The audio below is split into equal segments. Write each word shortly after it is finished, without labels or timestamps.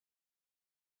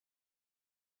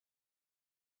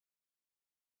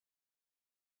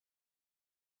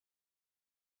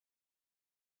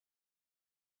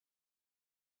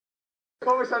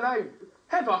What was her name?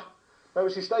 Heather. Where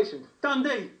was she stationed?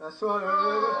 Dundee. That's right.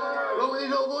 What with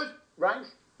these little boys? Rank?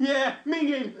 Yeah,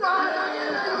 minging.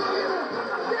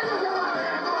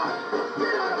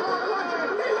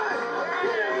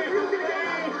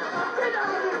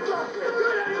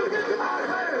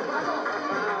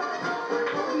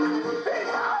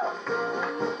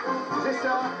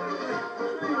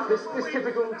 Is this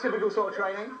typical sort of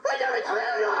training?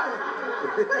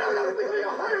 This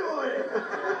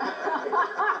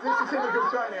is typical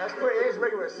training. It is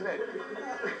rigorous, isn't it?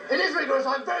 It is rigorous.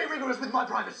 I'm very rigorous with my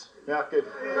privates. Yeah, good.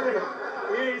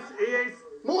 He is.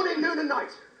 Morning, noon and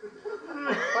night.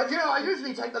 I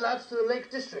usually take the lads to the Lake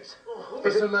District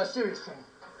for some serious training.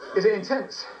 Is it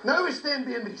intense? No, it's the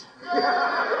NBMBs.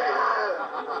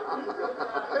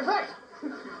 In fact,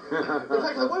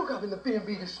 I woke up in the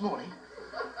B&B this morning.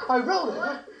 I rolled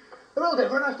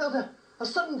over and I felt a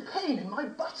sudden pain in my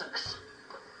buttocks.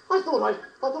 I thought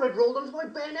I'd rolled onto my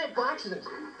bayonet by accident.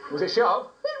 Was it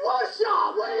sharp? It was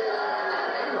sharp!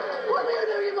 What were you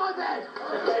doing in my bed?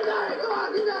 Keep going, come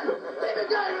on, keep going! Keep it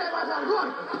going there, my son, come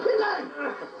on! Keep going!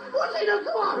 What's he doing?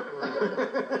 Come on!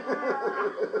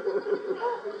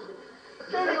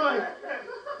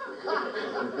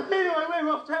 Anyway,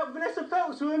 we're off to help Vanessa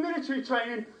Peltz with her military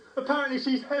training. Apparently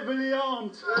she's heavily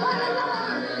armed.